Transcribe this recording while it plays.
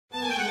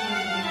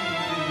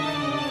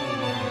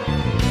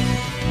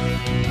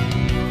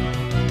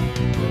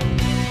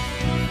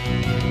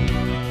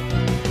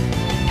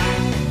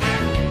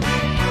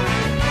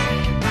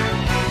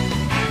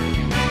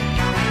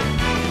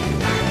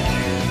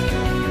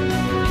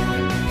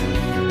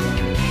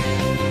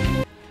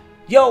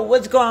Yo,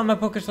 what's going on, my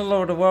Pokers all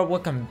over the world?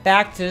 Welcome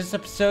back to this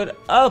episode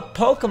of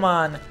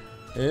Pokemon.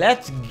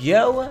 Let's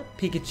go,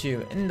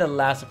 Pikachu. In the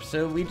last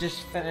episode, we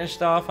just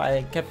finished off.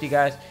 I kept you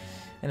guys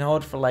in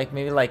hold for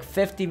maybe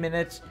 50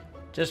 minutes,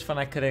 just when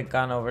I could have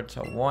gone over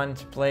to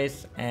one's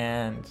place.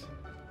 And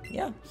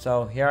yeah,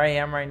 so here I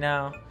am right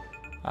now.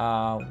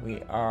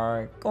 We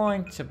are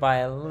going to buy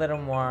a little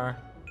more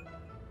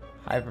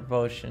hyper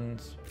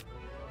potions,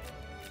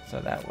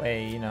 so that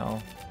way, you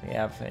know, we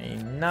have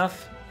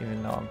enough.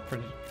 Even though I'm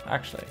pretty,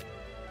 actually,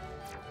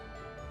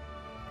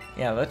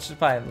 yeah, let's just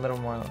buy a little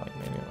more,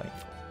 maybe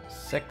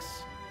six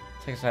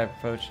hyper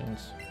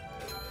potions.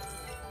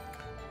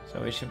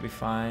 So we should be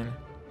fine.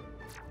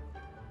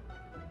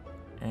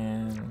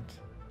 And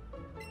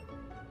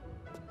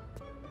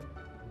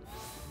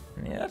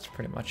yeah, that's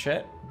pretty much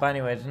it. But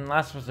anyways, in the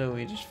last episode,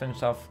 we just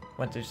finished off,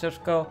 went to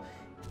Cisco,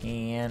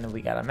 and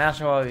we got a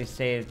Master Ball. We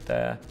saved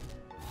the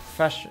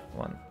fresh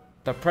one,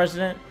 the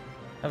president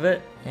of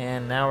it,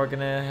 and now we're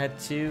gonna head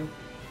to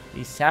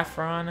the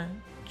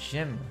Saffron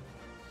Gym.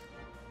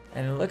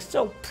 And it looks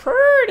so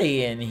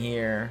pretty in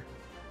here.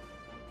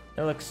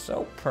 It looks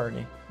so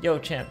pretty. Yo,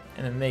 champ,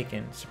 in the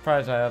making.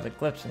 Surprised by all the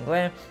glitz and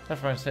glam.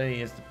 Saffron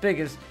City is the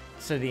biggest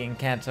city in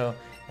Kanto,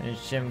 and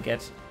its gym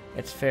gets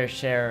its fair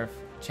share of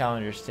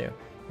challengers too.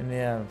 And they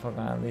have a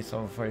Pokemon at least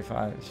level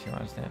 45 if you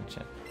want to stand a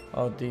chance.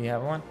 Oh, do you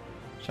have one?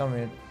 Show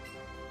me.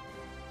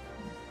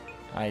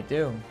 I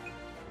do.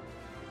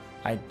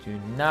 I do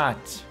not.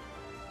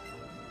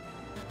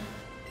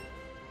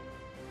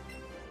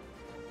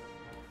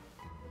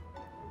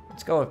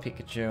 Let's go with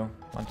Pikachu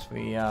once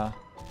we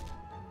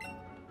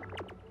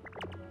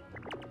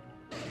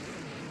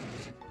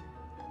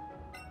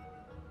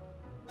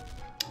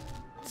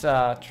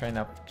let's train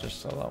up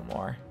just a little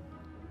more.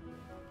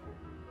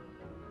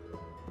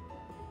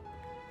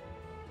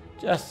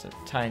 Just a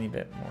tiny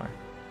bit more.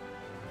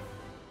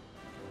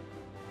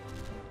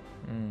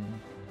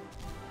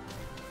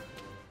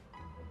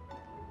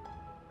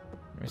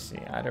 Let me see.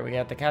 Either we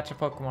have to catch a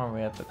Pokemon or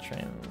we have to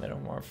train a little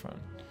more fun.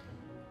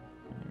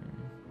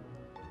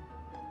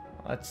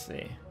 Let's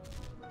see.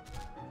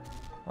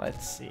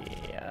 Let's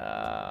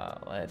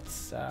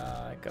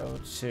go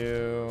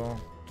to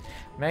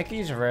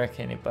Mankey's a rare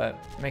candy,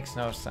 but it makes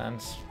no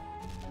sense.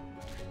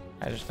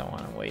 I just don't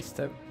want to waste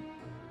it.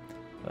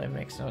 Really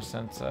makes no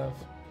sense of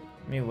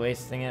me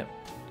wasting it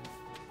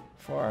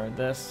for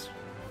this.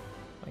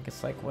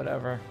 It's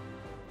whatever.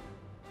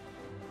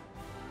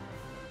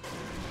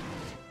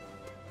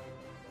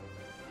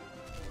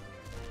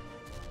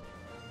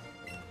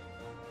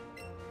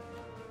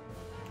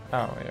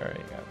 Oh, we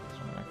already got this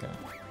one. Okay.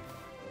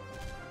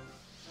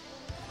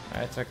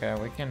 Alright, it's okay.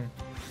 We can,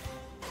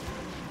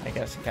 I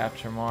guess,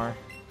 capture more.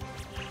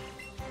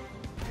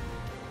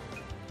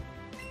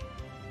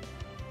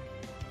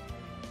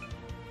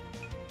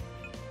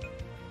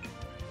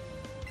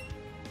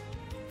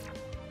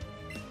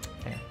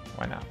 Yeah,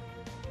 why not?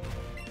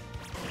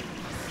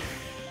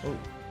 Ooh,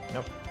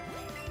 nope.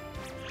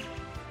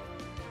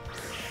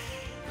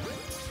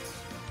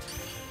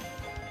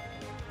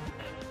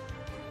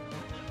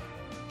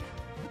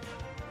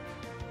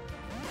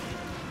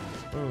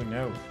 Oh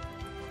no.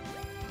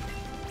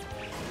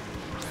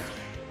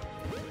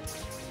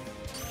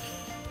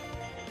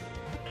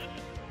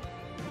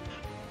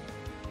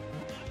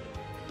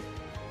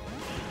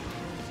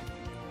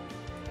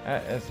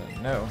 That is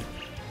a no.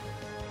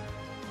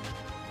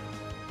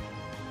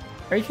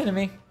 Are you kidding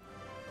me?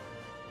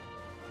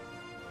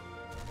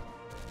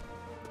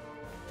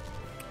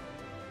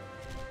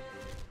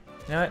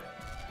 You know what?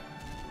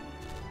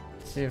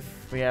 Let's see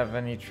if we have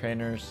any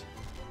trainers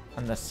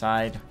on the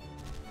side.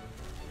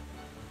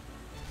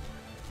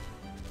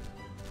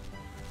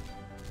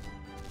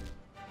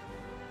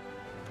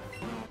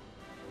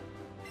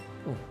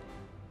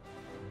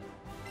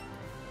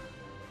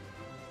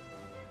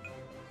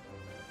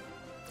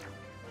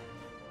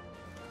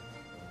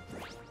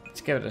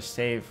 Let's give it a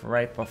save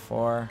right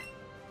before,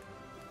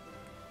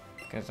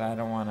 because I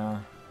don't want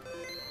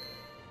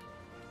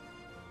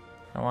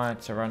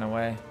it to run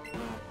away.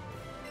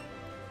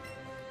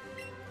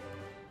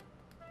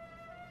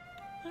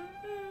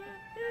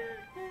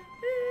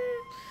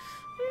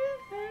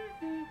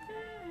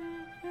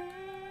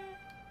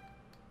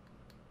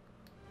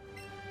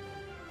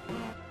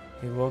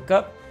 He woke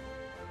up.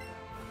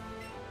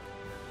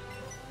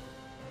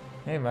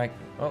 Hey, Mike.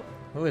 Oh,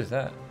 who is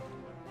that?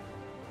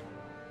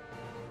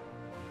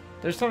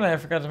 There's something I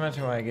forgot to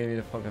mention when I gave you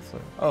the Poké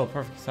Flute. Oh,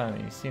 perfect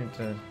timing. You seem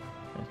to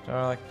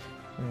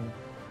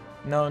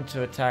known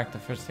to attack the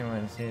first thing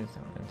when it sees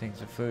and thinks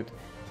of food.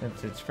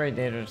 Since it's very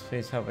dangerous,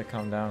 please help it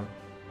calm down.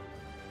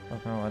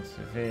 Pokemon wants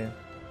to defeat it.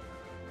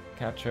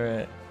 Capture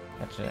it.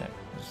 Catch it.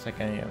 Just like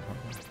any other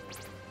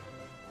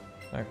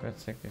Pokemon. Like,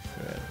 let's take this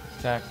food.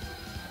 Attack.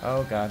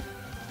 Oh god.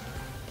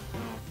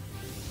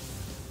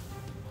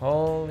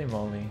 Holy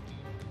moly.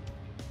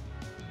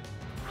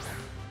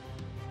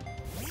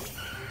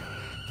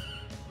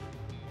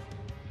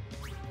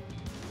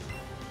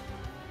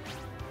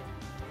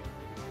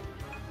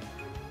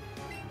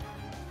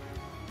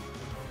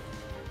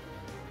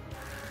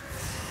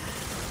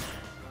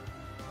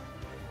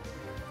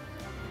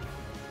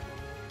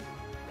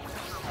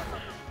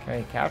 Can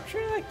we capture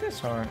it like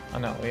this, or oh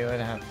no, we would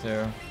have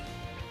to.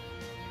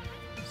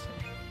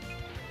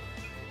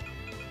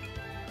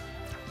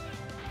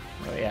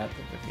 Oh yeah, have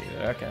to defeat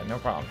it. Okay, no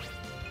problem.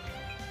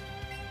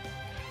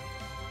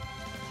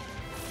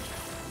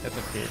 Get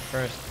defeat it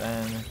first,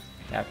 then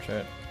capture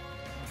it.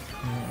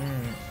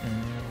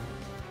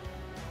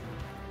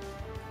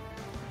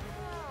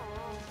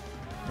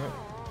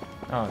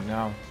 Oh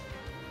no.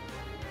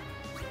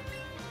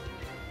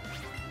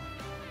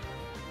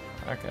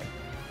 Okay.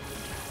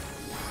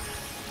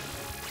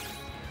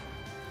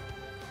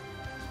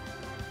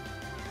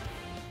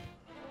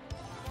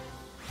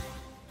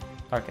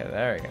 Okay,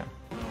 there we go.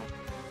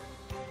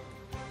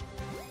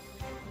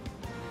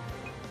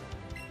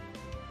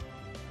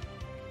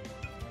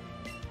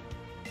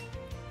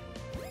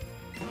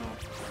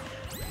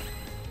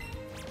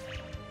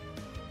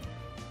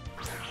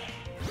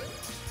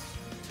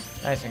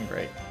 Nice and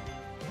great.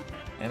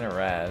 And a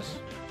Raz.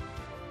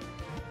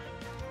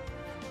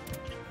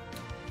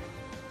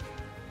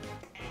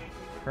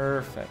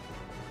 Perfect.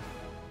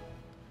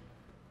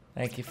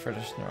 Thank you for the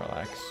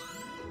Snorlax.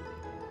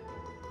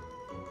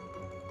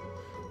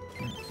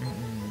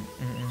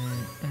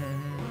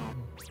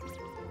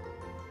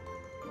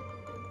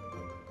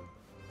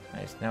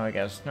 Nice, now we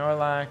got a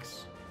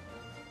Snorlax.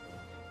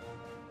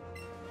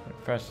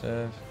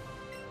 Impressive.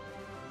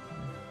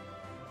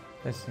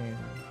 This thing,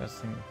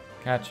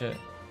 catch it.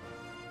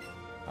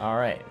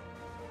 Alright.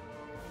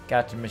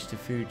 Got you, Mr.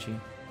 Fuji.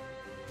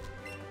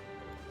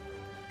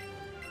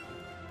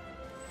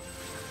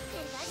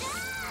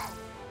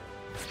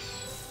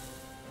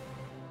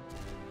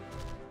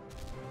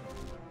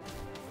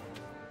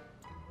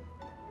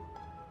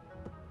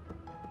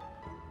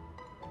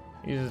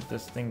 Uses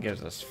this thing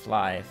gives us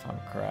fly, if I'm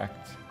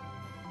correct.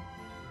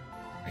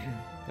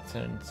 But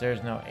since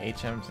there's no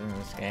HMs in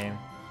this game,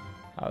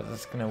 how is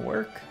this gonna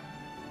work?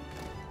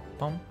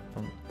 Bum,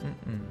 bum,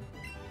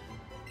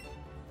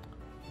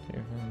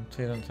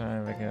 Two on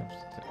time, wake up.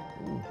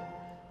 Ooh.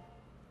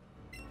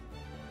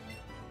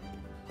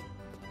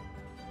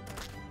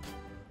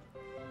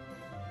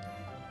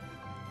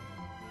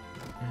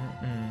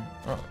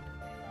 Oh.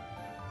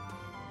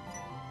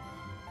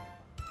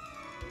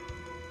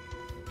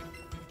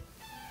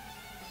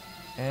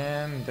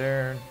 And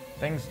there are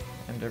things,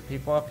 and there are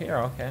people up here,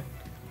 okay.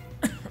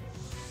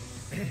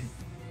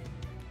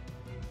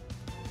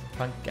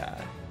 Punk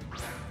guy.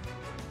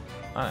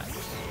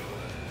 Nice.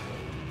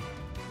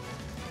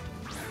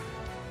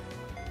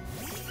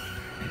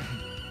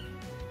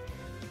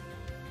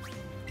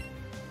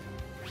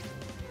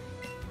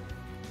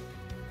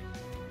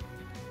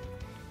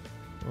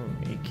 Ooh,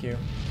 EQ.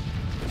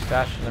 It's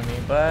faster than me,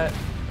 but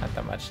not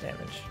that much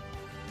damage.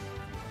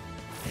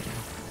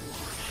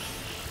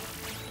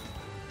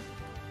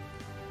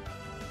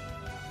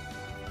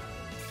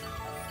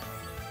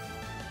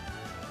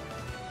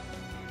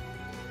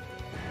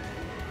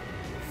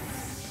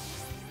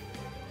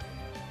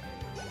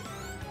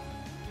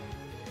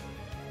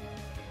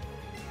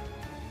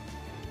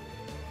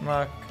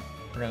 Muck.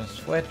 We're gonna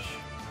switch.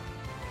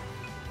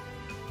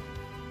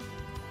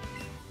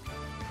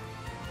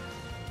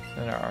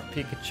 Then our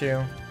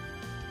Pikachu.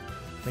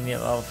 We need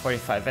level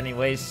 45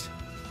 anyways.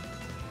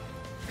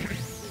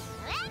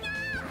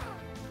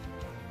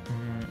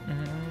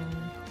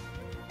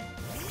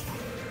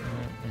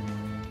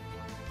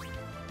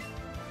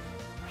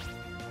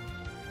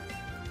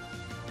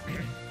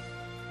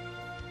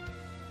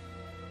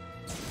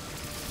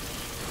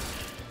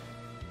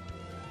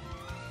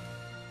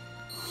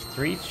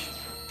 Reach.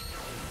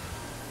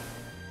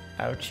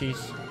 Ouchies.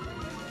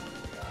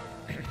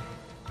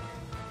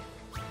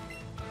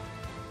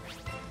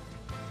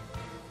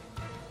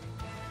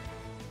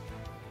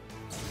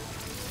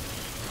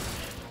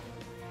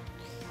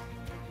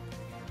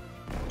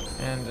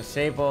 And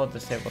disable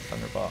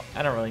Thunderbolt.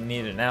 I don't really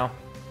need it now.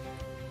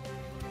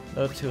 A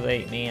little too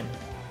late, man.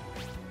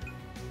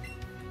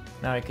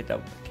 Now I could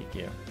double kick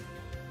you.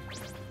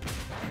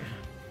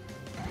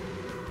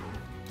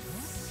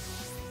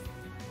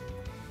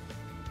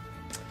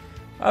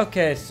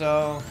 Okay,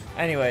 so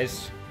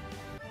anyways,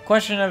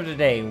 question of the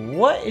day.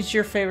 What is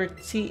your favorite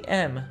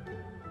TM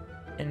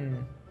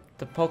in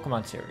the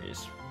Pokemon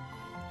series?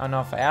 I don't know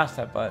if I asked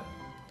that, but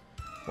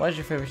what is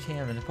your favorite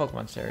TM in the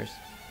Pokemon series?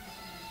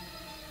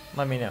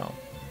 Let me know.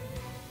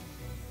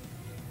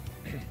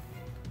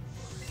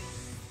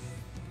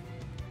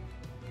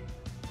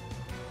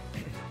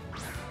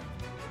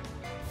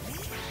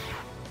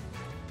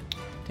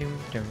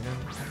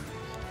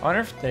 I wonder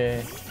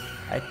if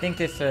I think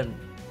they said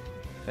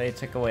they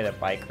took away the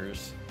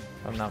bikers,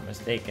 if I'm not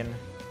mistaken.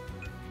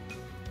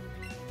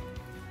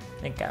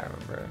 I think I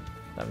remember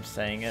them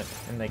saying it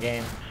in the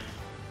game.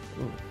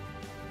 Ooh.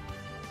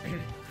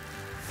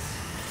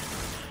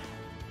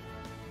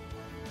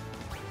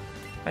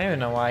 I don't even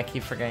know why I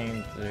keep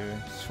forgetting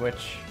to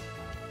switch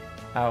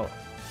out.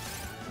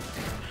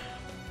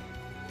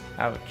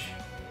 Ouch.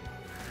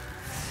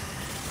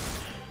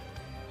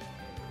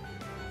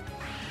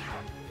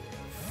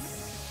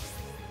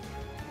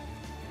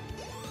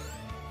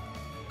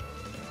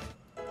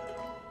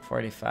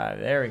 45.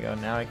 There we go.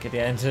 Now I could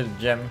get into the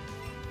gym.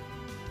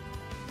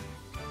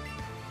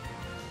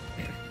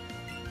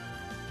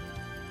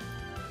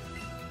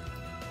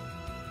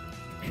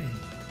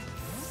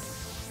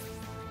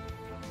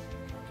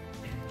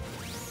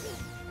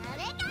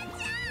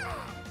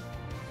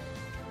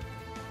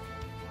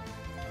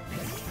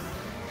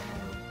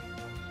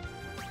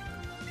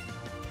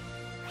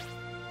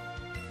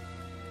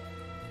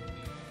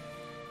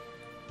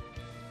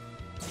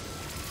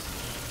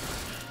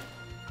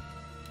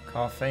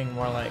 Coughing,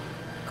 more like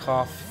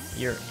cough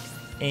your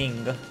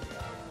ing.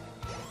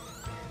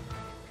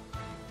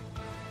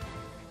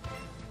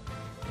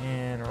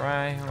 And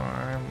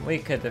Rhyhorn, we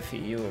could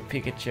defeat you with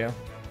Pikachu.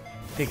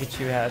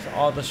 Pikachu has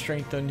all the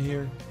strength in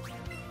here.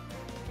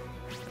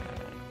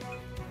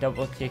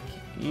 Double kick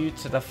you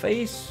to the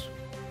face.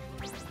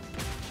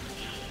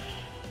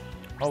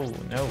 Oh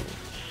no,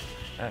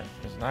 that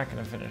is not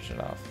gonna finish it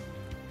off.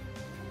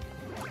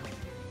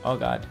 Oh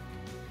god.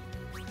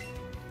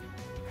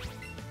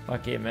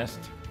 Lucky it missed.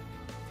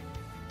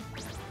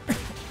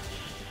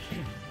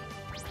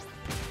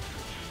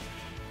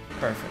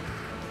 Perfect.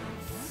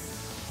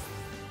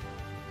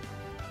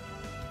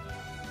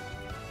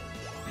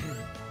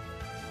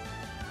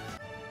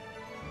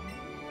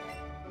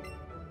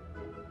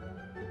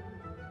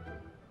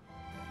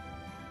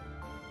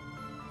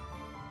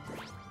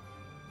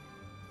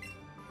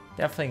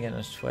 Definitely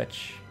gonna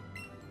switch.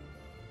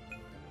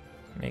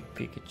 Make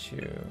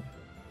Pikachu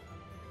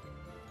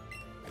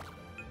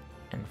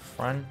in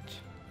front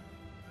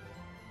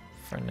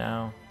for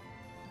now.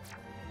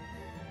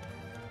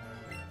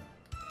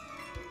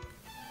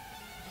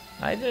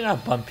 I did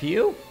not bump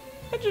you.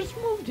 I just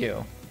moved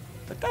you.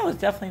 But that was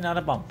definitely not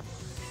a bump.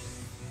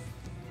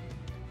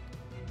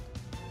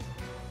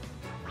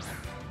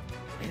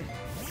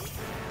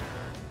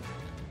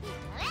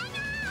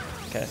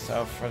 Okay,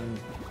 so for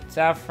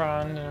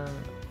Saffron,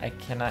 I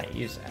cannot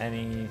use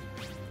any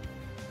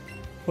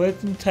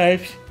poison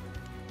types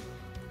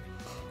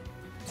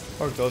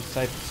or ghost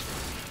types.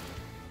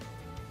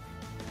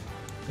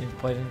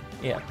 Poison,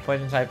 yeah,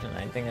 poison types, and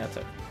I think that's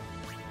it.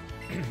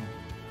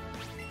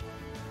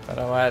 But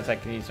otherwise, I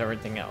can use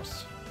everything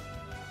else.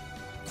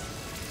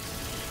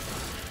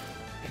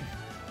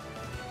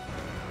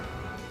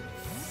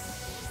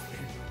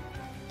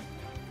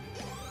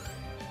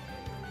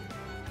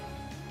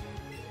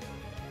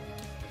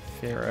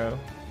 Zero.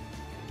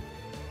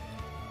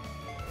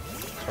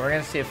 So we're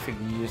gonna see if we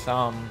can use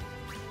we're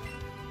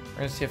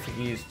gonna see if we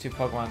can use 2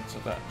 Pokemon so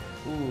that.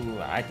 Ooh,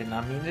 I did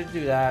not mean to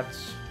do that.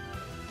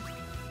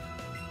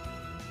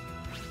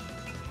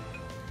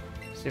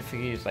 See if we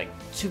can use like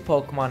 2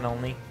 Pokemon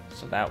only,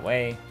 so that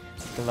way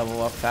we can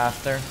level up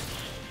faster.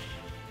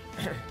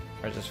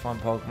 Or just 1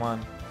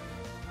 Pokemon.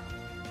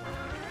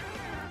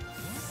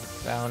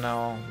 I don't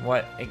know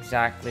what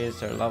exactly is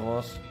their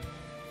levels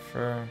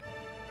for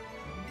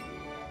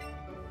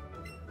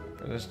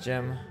this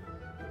gym.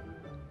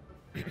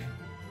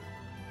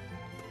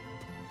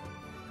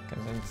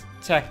 Because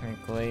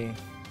technically,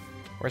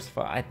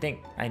 I think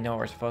I know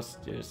we're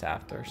supposed to do this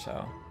after,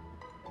 so.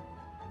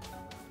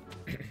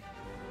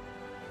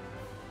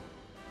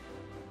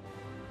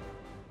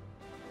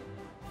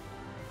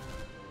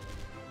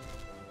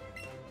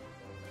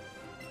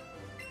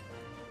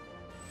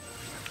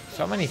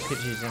 So many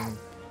Pidgeys and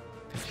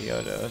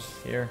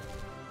Pidgeotos here.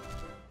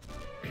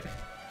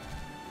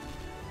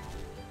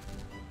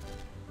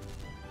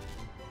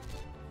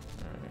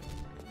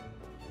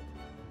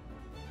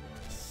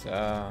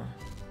 So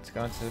let's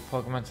go into the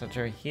Pokemon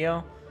Center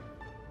heal,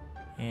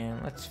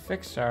 and let's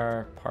fix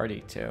our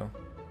party too.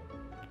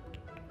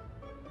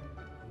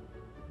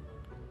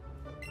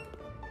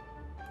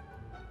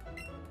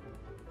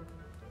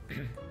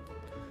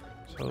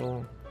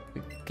 So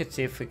we could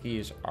see if we could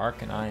use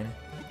Arcanine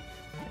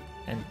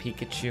and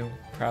Pikachu,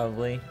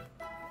 probably.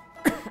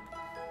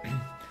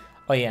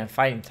 Oh yeah, and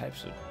fighting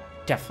types we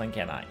definitely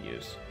cannot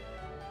use.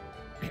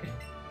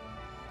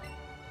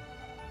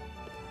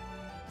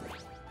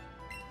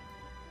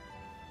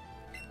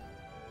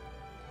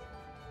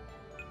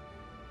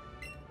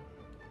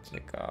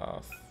 Take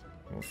off,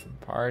 move from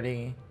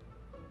party.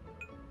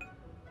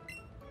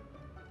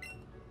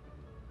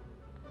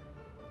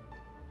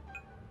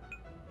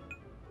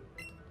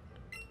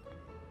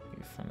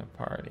 Move from the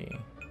party.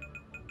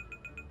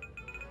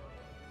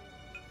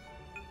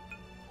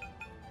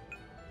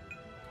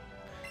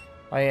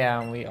 Oh yeah,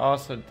 and we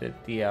also did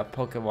the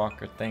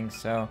Pokewalker thing,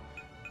 so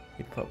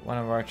we put one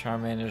of our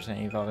Charmanders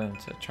and evolved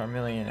into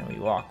Charmeleon and we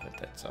walk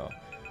with it, so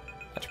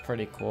that's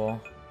pretty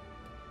cool.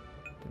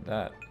 Did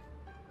that.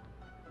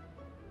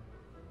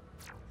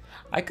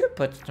 I could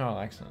put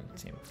Snorlax on the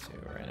team too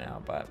right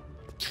now, but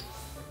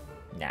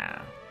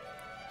nah.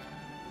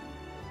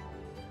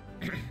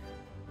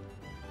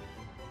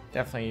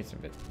 Definitely needs a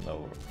bit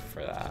lower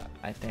for that,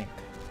 I think.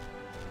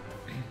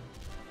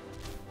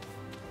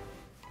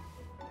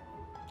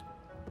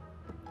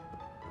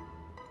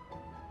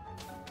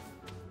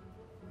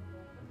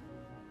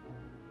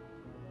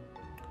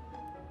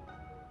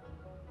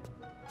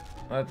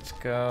 Let's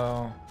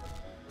go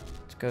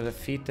go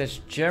defeat this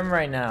gym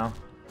right now.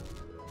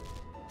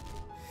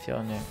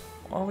 Feeling it.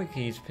 Or we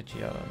could use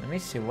Pidgeotto. Let me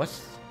see,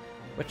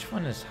 which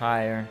one is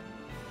higher?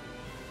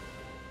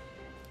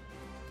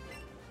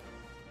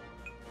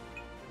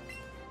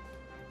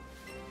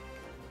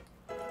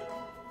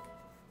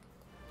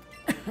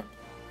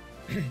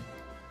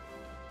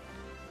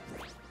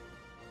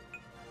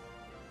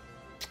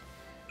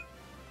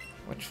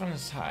 Which one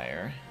is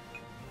higher?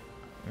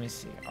 Let me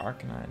see,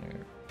 Arcanine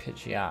or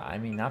Pidgeot? I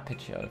mean, not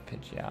Pidgeotto,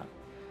 Pidgeot.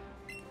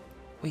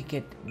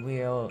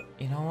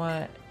 You know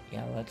what?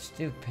 Yeah, let's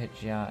do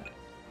Pidgeot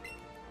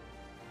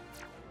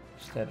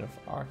instead of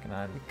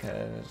Arcanine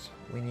because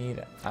we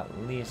need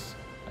at least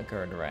a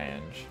good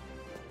range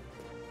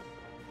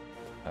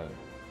of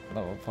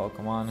level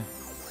Pokemon.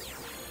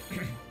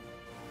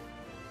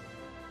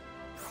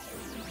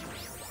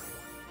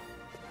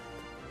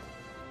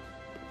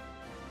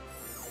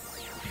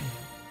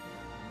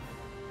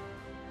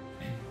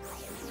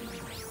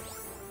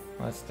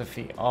 Let's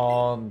defeat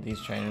all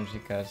these trainers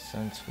because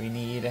since we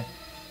need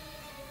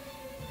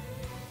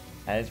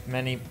as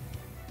many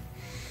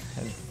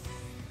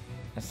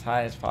as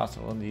high as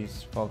possible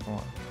these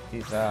Pokemon.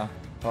 Let's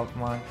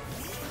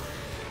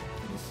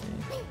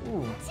see.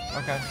 Ooh,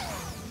 okay.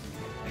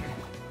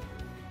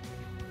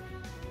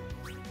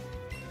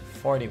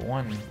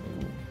 41. Ooh.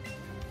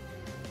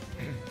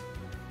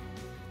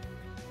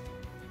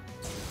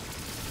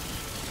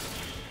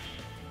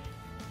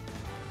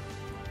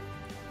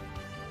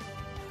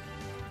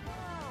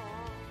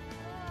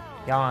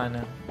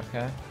 Yawn.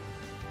 Okay.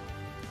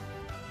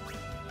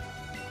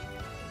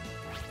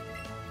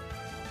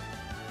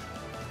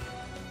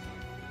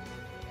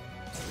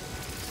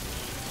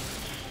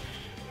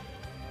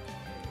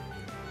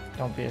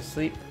 Don't be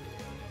asleep.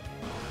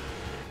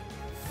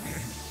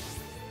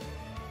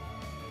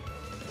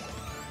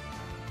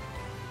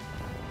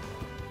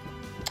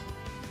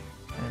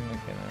 And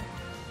you're gonna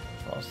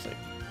fall asleep.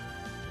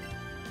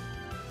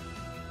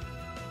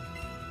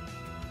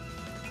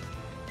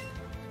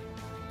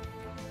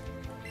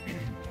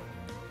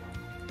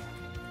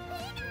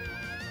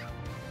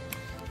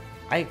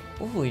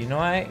 Ooh, you know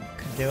what I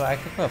could do? I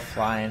could put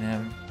Fly in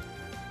him.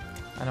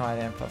 I know I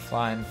didn't put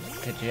Fly in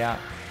Pidgeot.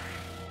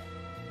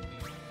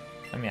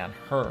 I mean on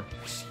her,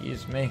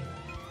 excuse me.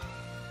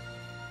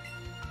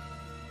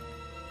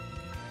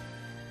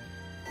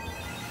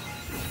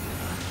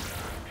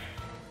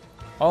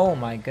 Oh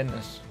my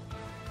goodness.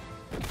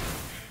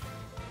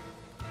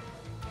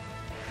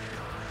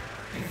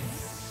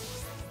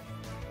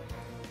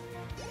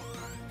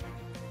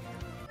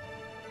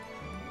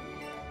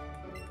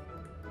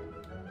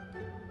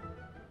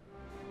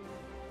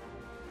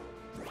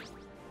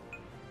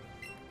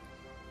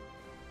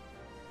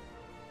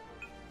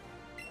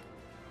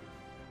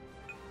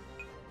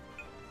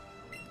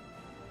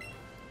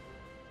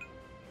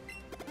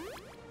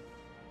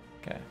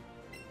 Okay.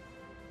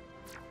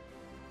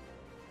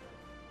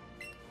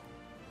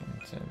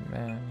 Into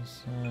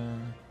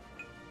Madison.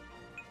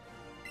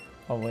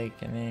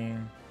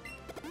 Awakening.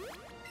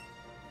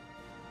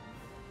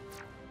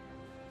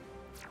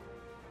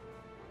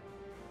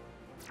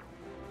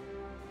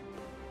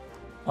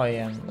 Oh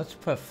yeah, let's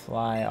put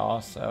Fly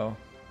also.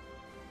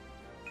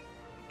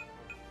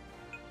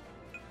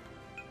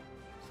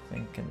 This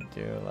thing can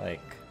do like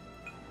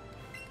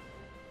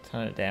a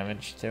ton of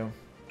damage too.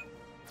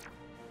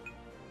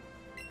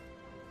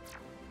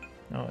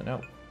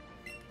 No.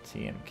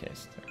 TMK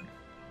still.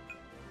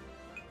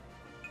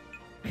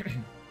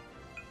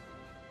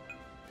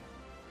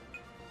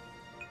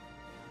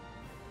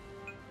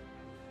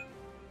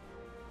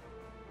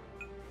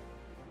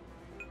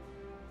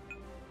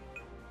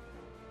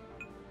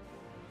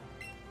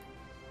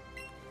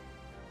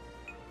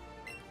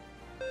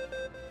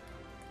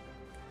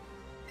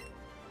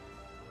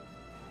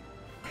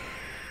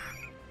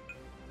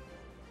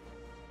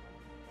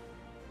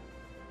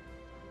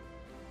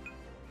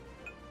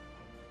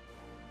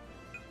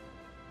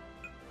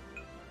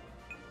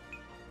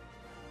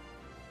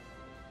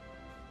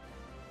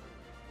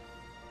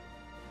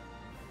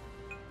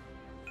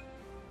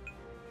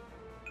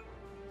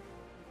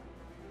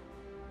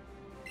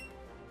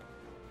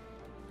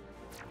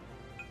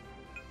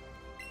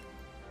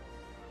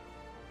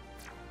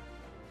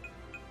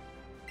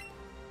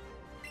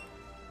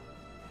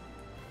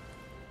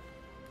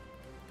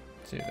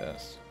 Do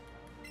this.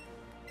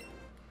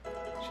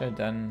 Should have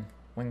done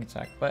wing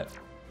attack, but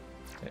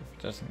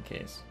just in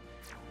case,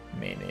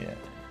 may need it.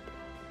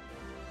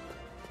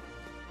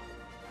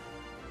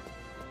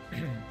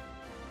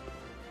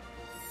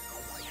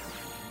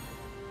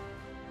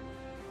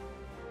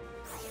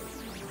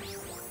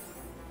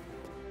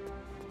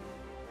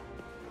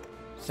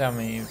 See how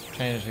many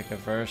trainers we could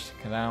verse,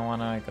 because I don't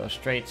want to go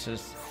straight to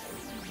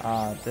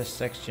this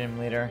 6 gym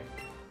leader.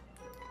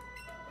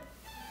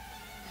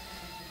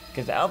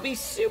 Because I'll be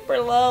super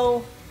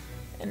low,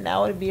 and that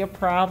would be a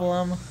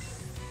problem.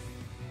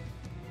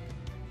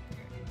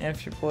 And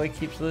if your boy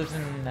keeps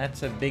losing,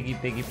 that's a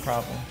biggie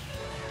problem.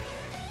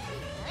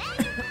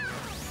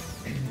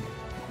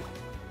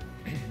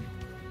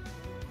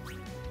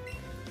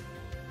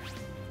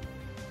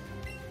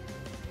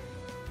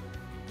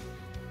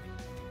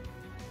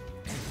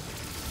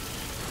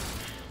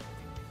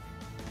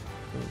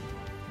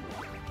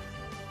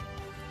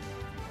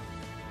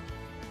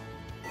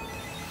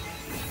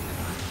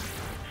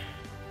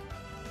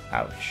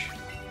 Ouch.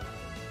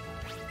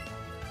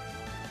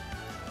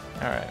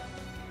 Alright.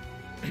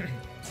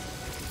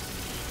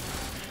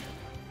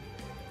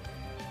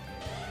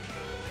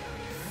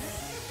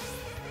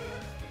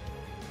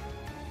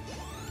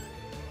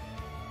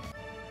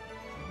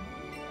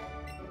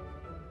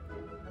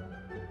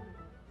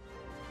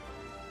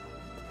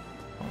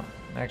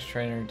 Next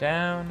trainer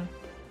down.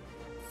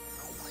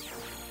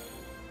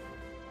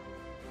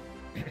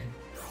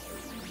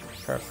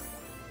 Perfect.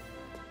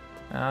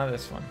 Now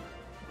this one.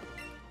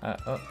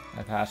 Oh,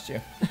 I passed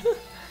you.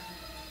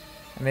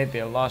 I may be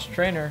a lost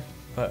trainer,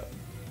 but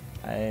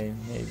I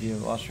may be a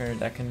lost trainer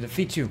that can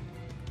defeat you.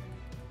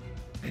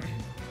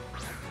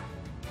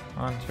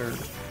 Hunter.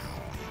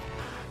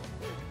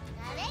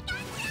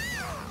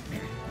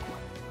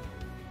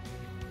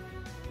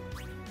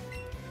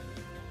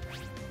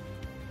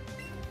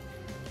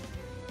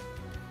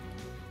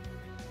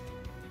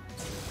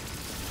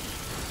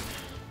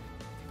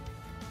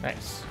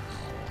 Nice.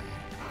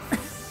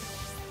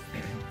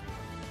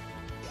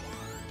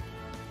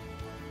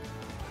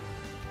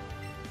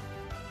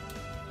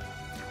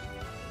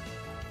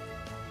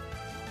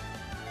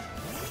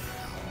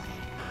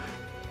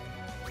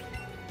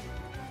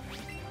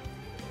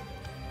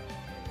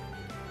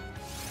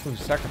 Ooh,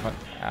 sucker punch.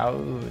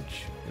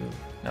 Ouch. Ooh.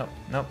 Nope,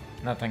 nope,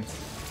 nothing.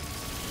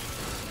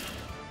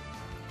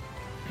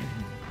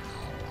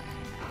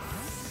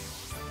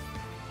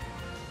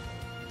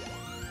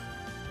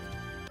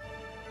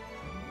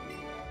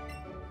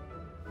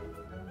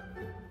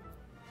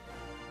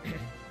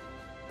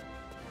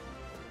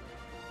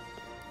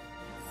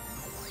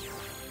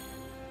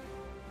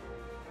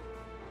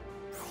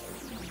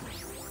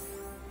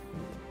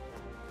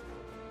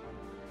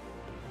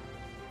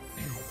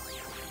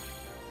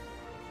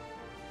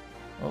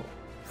 Oh,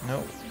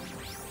 no.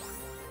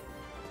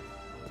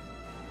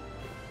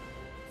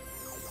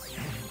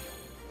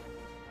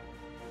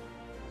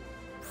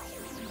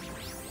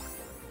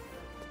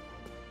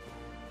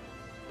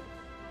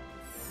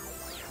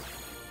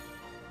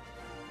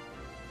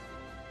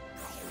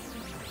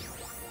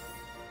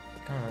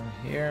 Come on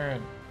here.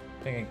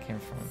 I think it came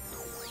from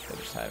the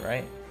other side,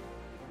 right?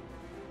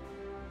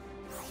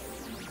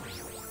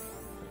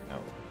 No.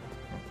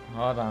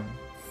 Hold on.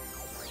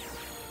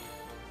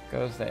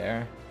 Goes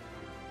there.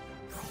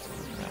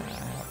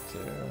 I have to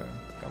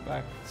go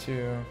back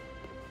to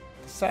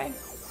the side.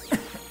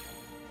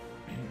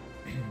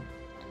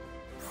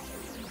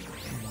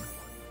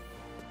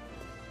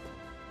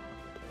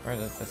 Where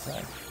is the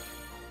side?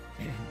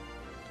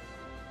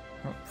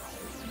 Oh.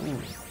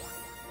 Ooh.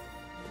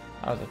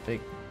 That was a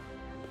big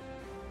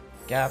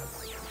gap.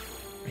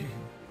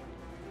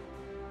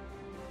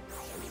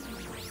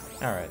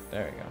 Alright,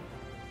 there we go.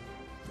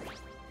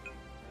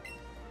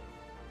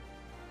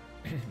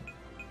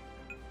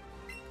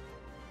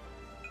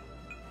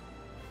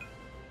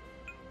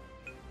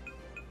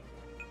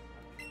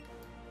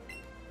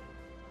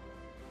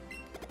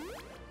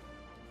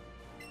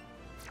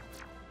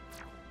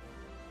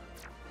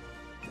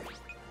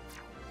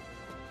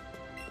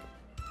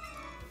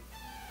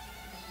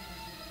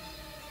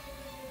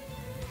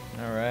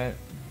 Alright.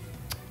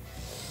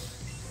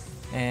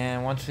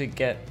 And once we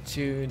get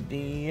to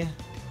the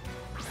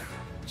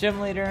gym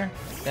leader,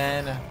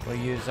 then we'll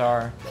use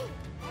our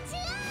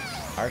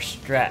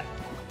strat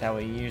that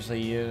we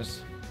usually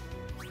use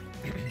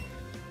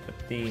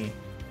with the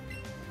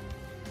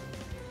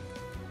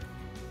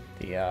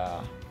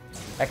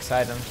X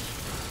items.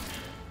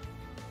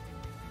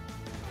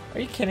 Are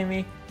you kidding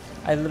me?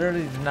 I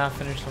literally did not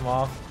finish them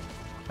off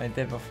like I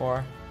did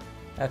before.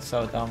 That's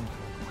so dumb.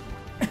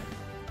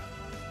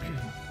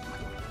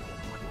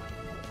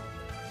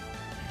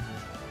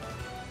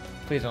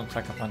 Please don't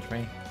sucker punch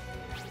me.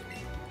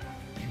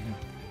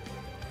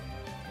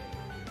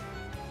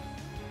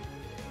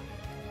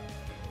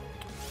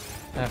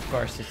 And of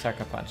course he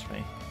sucker punched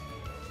me.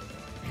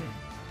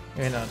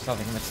 Even though it's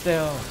nothing, but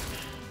still.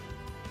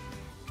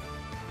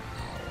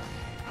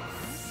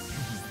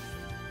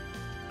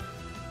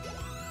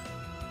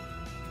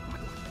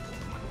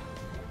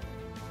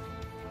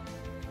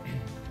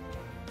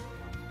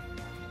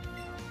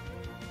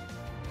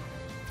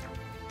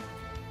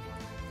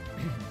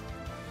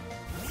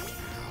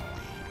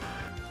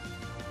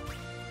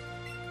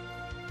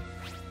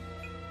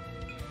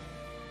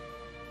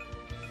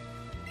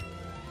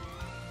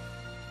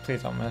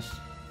 Please don't miss.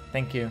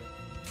 Thank you.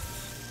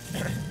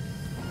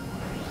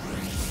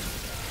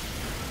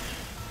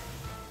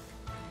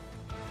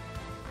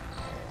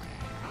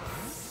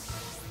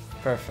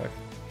 Perfect.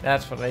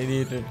 That's what I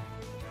needed.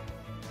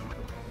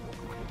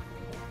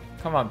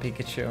 Come on,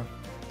 Pikachu.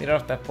 Get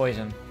off that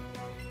poison.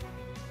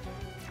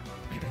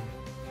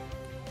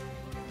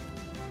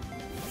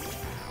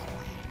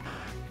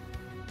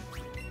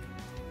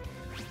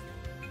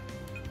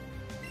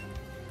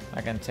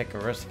 I can take a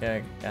risk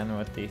again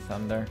with the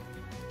thunder.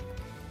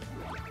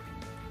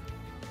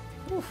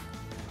 Oof.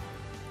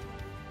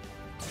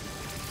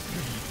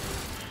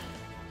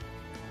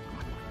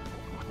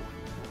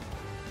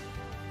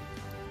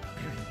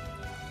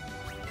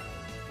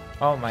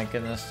 Oh my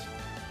goodness.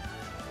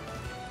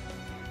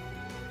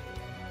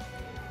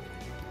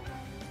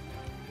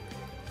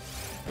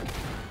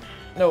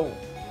 No.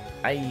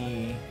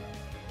 I.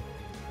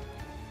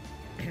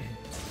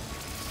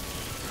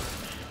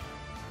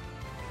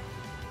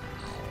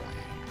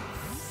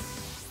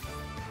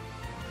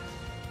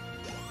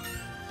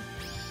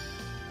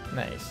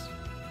 Nice.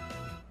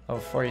 Oh,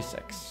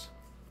 46.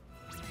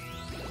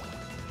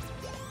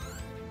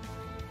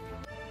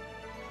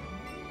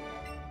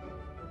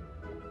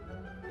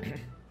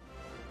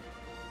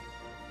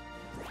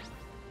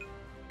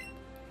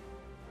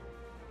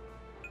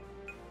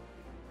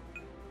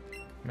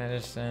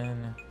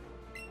 Medicine.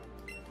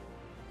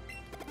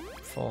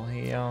 Full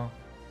heal.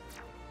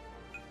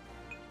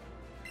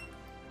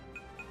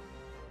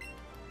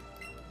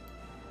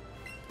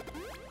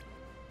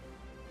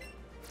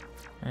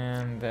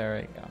 And there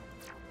we go.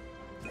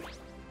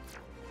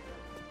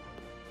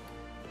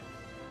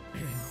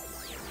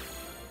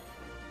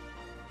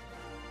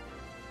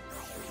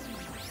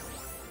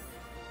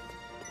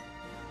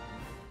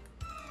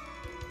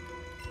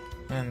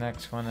 And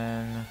next one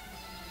in.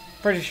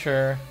 Pretty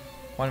sure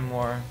one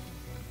more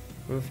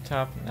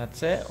rooftop and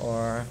that's it,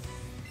 or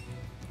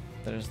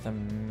there's the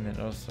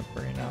middle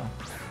Sabrina.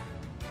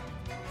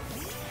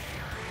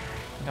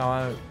 I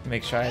want to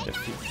make sure I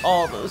defeat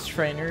all those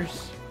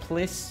trainers,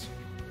 please.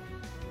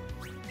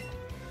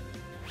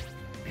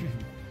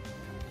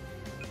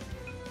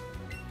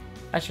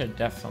 I should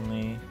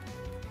definitely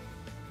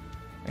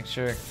make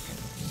sure I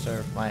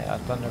conserve my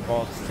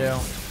Thunderbolts too.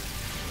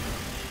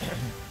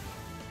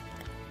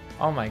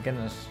 Oh my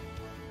goodness.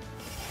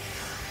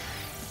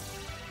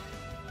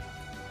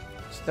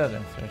 Still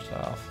didn't finish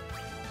that off.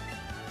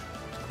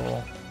 It's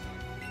cool.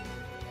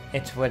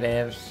 It's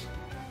whatevs.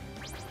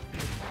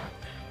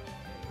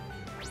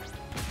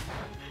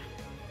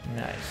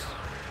 Nice.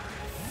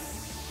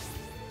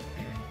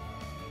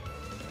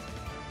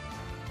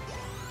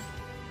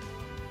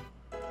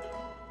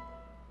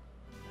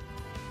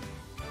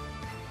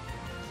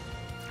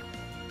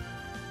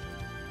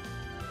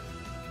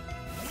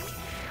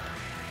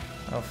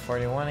 Level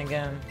 41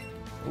 again.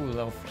 Ooh,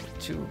 level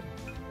 42.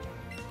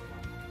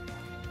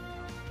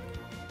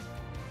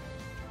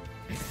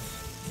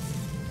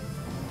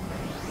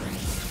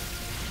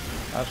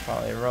 That was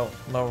probably a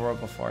low roll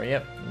before.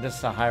 Yep, this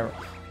is a high roll.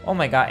 Oh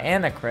my god,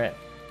 and a crit.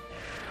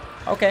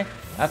 Okay,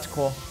 that's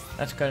cool.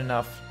 That's good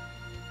enough.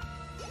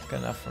 That's good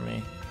enough for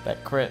me.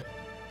 That crit.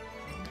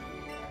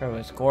 Crit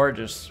was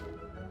gorgeous.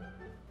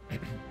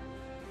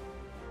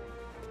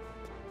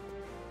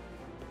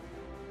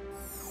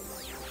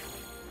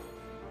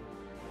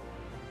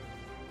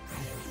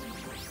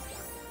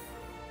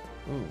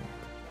 Ooh,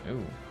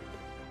 ooh.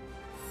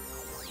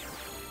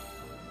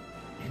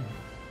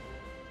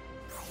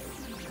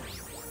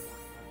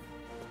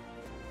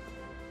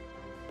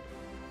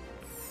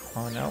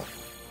 Oh no.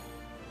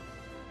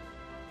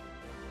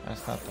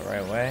 That's not the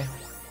right way.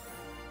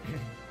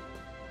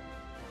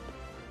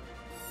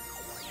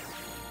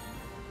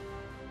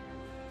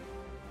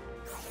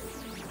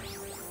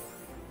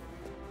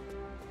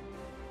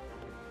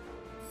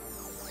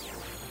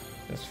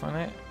 This one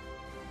it?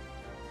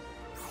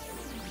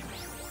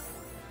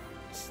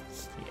 It's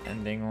the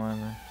ending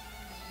one.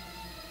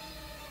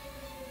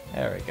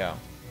 There we go.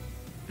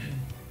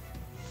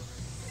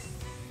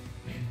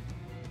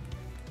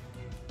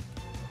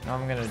 Now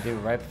I'm gonna do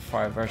right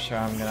before I burst her,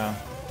 I'm gonna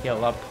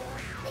heal up.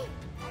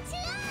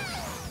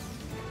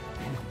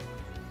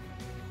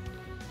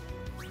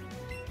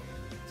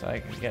 So I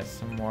can get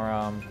some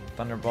more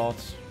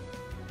Thunderbolts.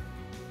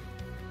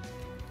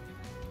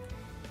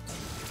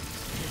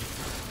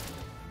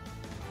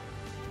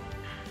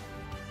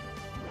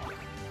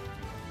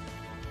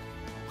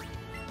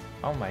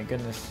 Oh my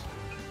goodness.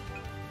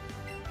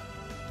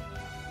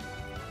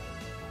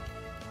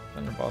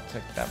 Thunderbolt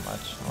took that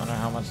much. I wonder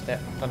how much that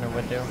Thunder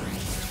would do.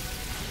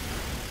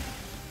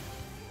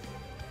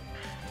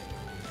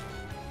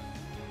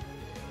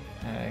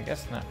 I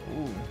guess not.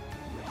 Ooh.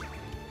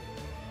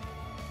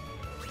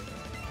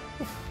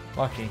 Oof,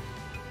 lucky.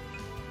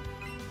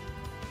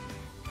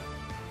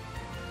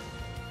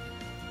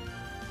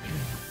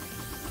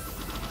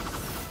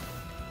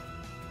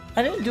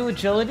 I didn't do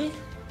agility.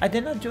 I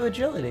did not do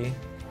agility.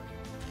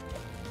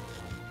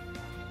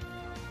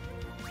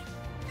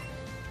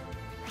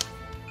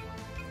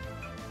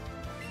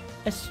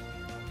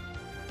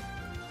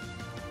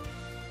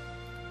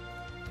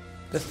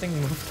 This thing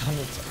moved on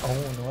its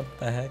own. What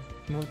the heck?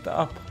 Moved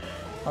up.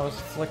 I was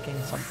flicking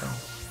something.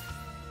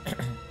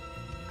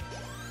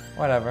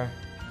 Whatever.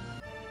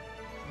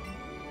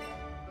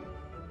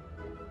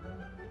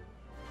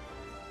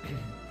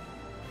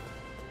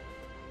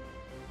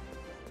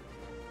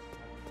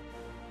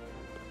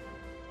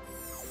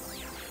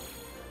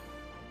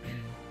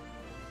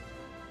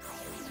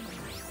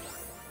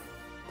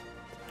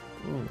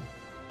 Ooh.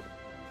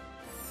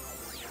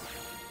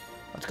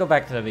 Let's go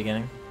back to the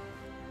beginning.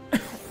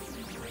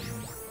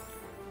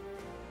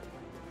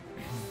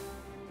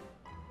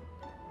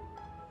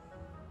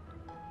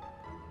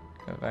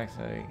 Go back to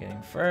the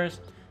beginning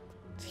first.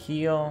 Let's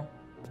heal.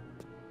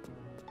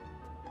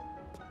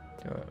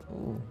 Do it.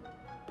 Ooh.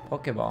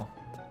 Pokeball.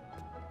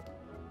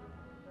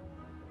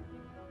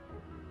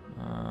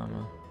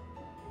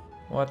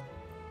 What?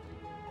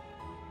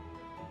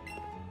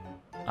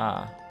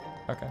 Ah,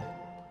 okay.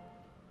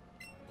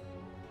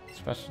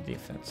 Special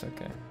defense,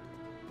 okay.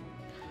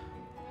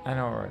 I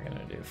know what we're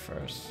gonna do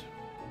first.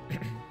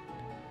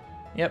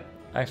 Yep,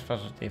 X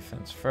special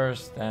defense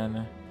first,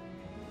 then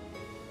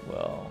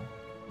we'll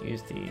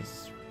use the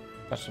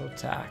special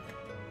attack.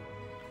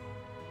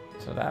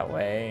 So that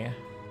way,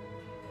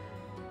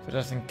 for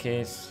just in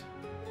case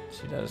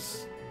she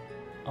does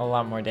a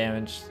lot more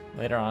damage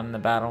later on in the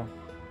battle,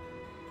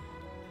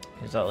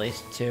 there's at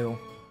least 2.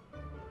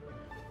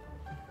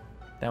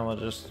 Then we'll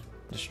just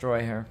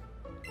destroy her.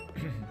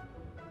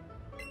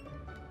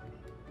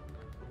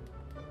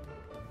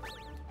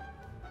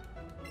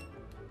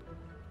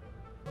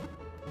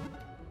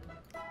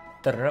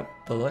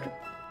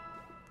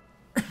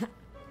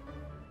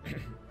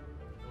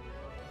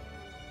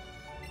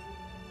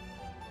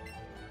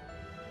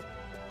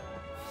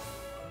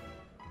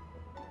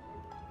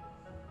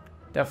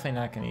 Definitely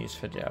not going to use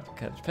Pidgeot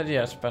because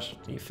Pidgeot's special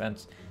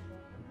defense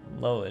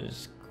low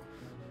is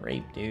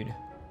great, dude.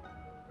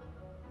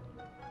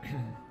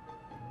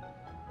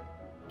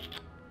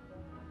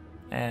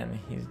 And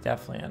he's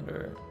definitely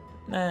under...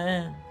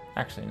 Nah,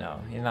 actually no,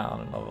 he's not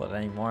on level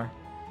anymore.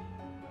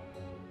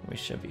 We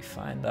should be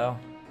fine though.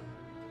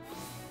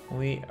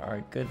 We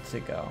are good to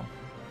go.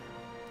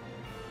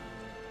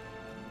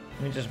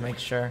 Let me just make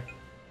sure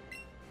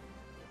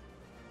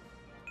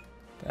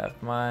to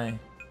have my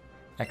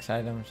X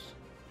items.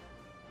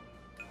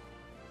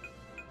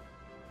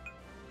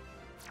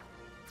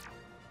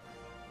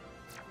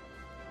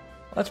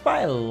 Let's buy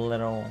a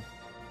little.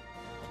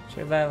 Should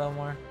we buy a little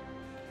more?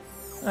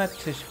 That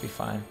 2 should be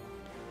fine.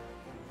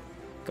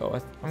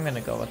 I'm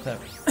gonna go with it.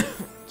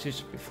 2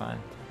 should be fine.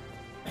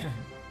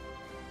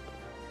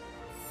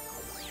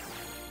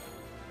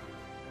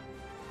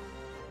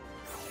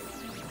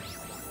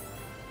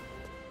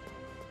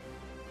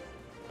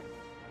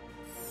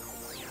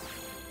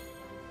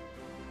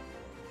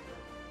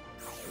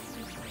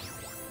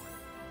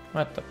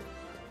 What the?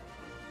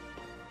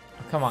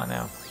 Oh, come on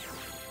now.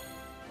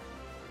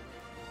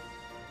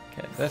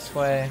 Okay, this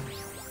way.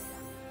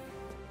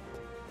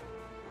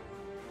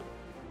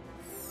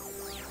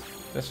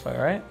 This way,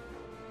 right?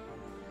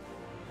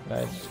 Did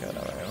I just go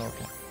that way?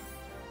 Okay.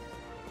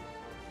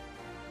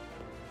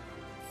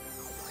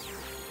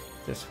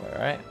 This way,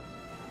 right?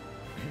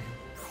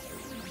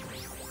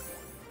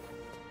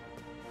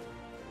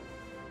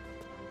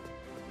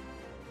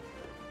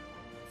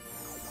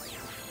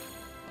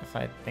 If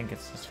I think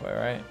it's this way,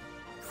 right?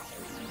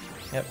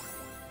 Yep.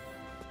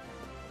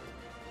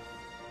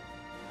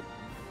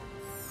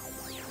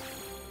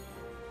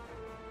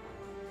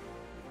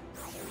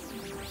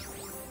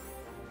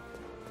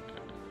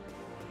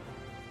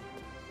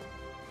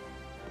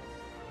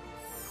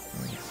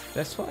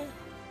 This way?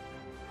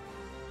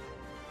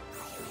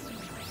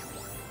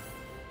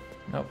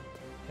 Nope,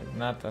 it's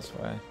not this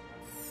way.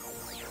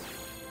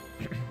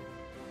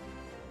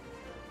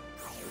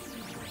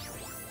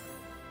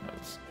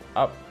 It's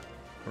up,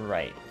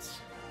 right.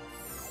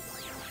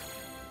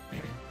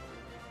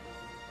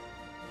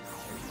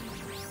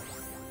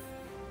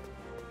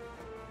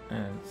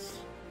 And it's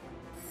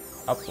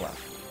up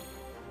left.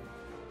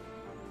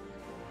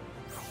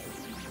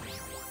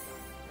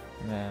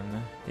 And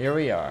then here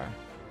we are.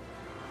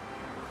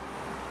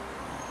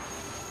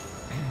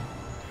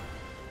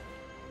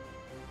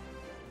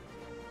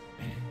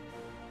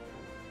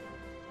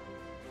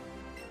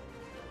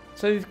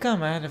 So you've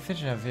come. I had a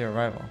vision of your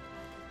arrival.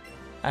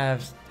 I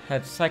have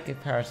had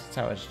psychic powers since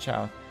I was a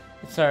child.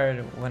 It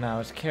started when I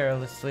was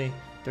carelessly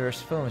threw a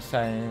spoon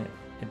aside and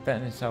it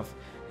bent itself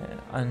in an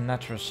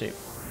unnatural shape.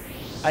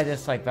 I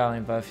dislike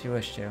battling, but if you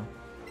wish to,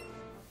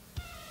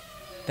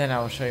 then I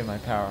will show you my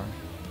power.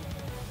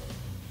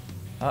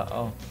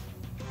 Uh-oh.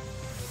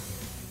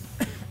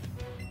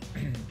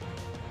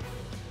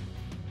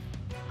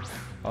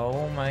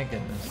 Oh my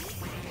goodness.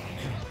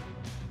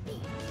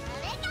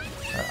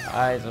 Her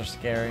eyes are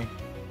scary.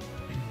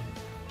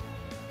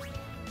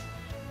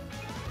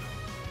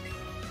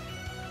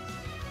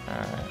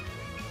 Alright.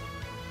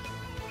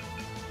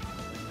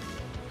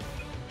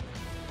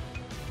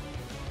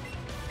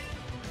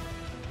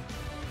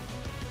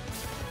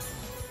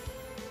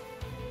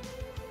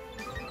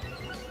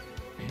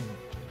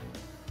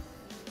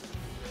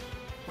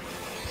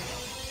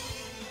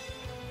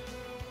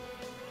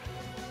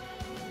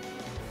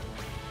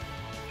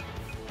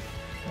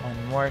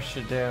 One more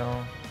should do.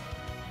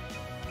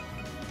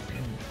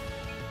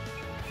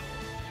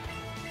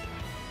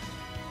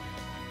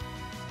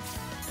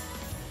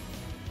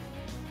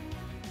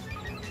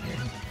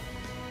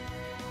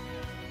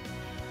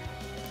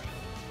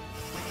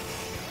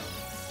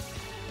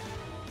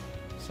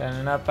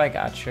 Standing up, I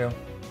got you.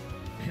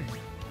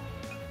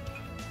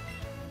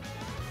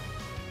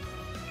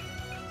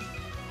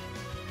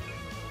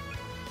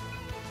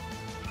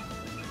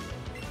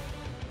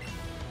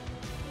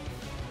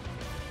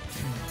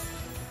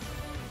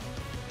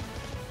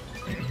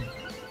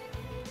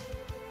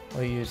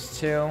 We'll use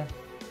 2.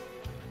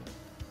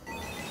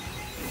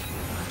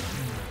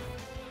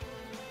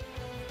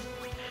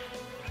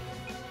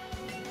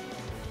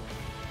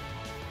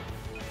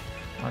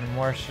 One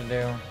more should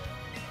do.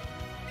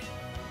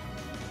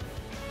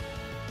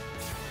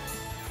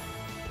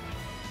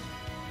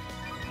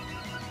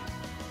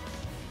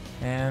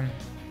 And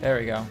there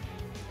we go.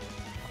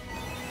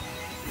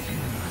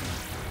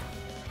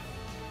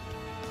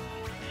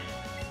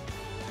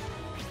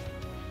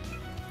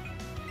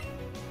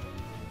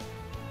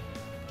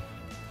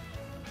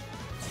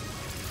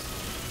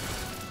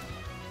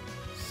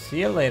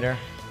 See you later.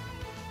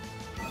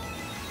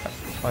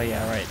 Oh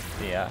yeah, right.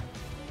 The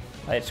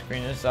light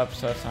screen is up,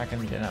 so it's not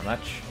going to do that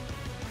much.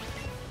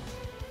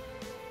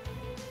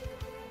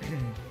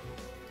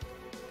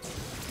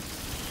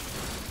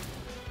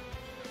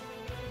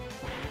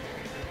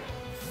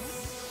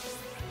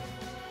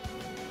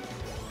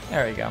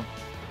 There we go.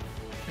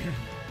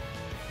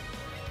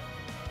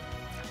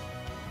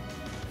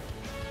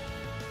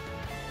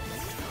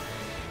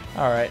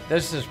 Alright,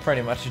 this is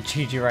pretty much a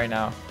GG right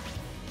now.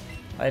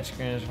 Light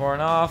screen is worn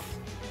off.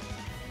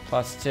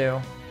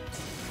 +2.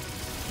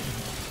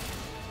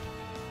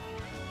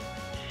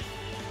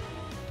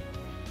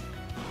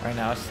 Right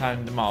now it's time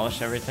to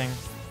demolish everything.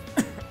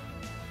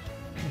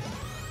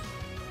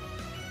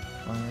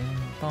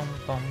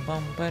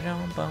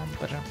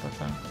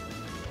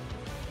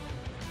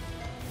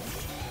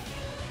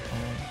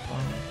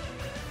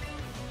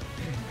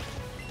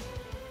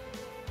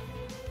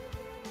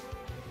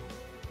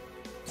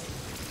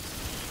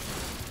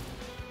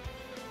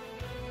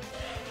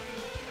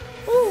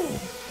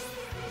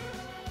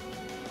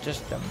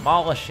 Just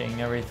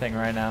demolishing everything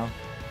right now.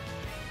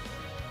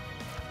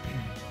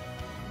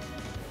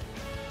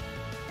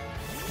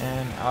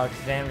 And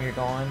Alexander, you're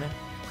going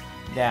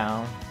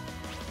down.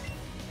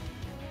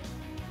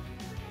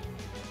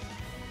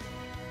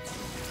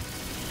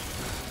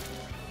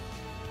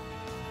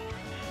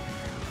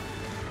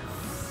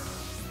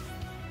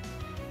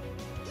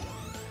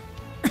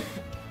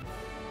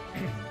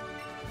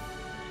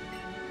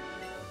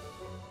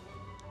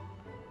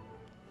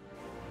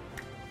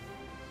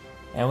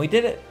 And we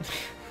did it!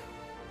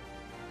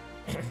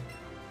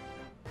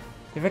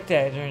 The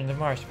victory during the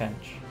Mars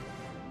bench.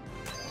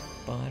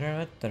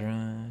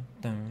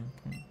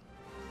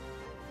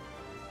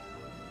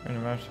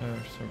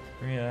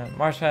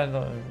 Mars had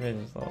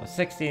is level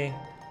 60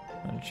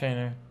 on the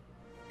trainer.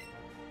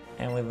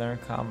 And we learn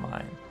Calm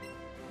Mind.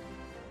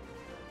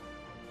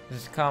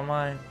 This is Calm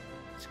Mind.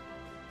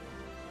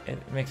 It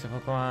makes a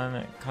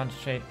Pokemon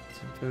concentrate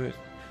to boost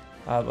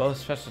both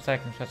special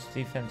attack and special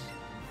defense.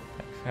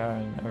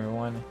 Number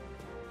 1.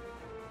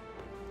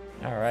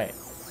 Alright.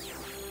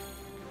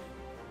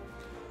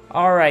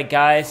 Alright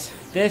guys,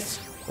 this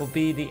will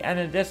be the end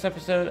of this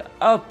episode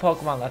of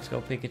Pokemon Let's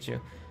Go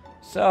Pikachu.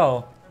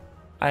 So,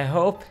 I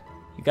hope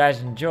you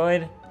guys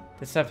enjoyed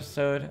this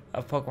episode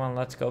of Pokemon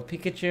Let's Go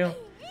Pikachu.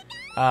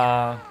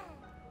 The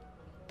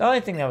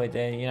only thing that we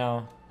did, you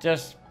know,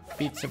 just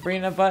beat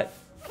Sabrina, but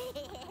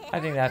I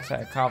think that's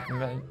a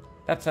compliment.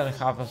 That's an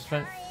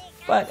accomplishment.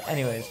 But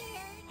anyways,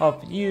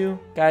 hope you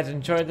guys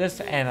enjoyed this,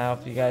 and I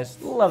hope you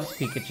guys love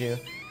Pikachu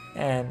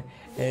and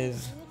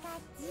his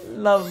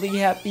lovely,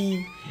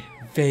 happy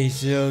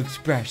facial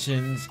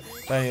expressions.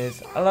 But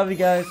anyways, I love you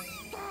guys.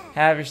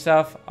 Have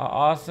yourself an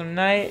awesome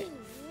night,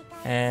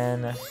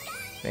 and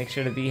make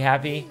sure to be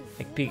happy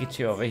like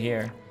Pikachu over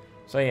here.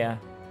 So yeah.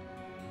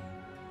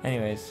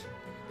 Anyways,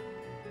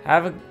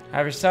 have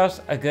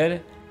yourselves a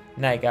good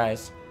night,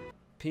 guys.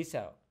 Peace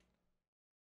out.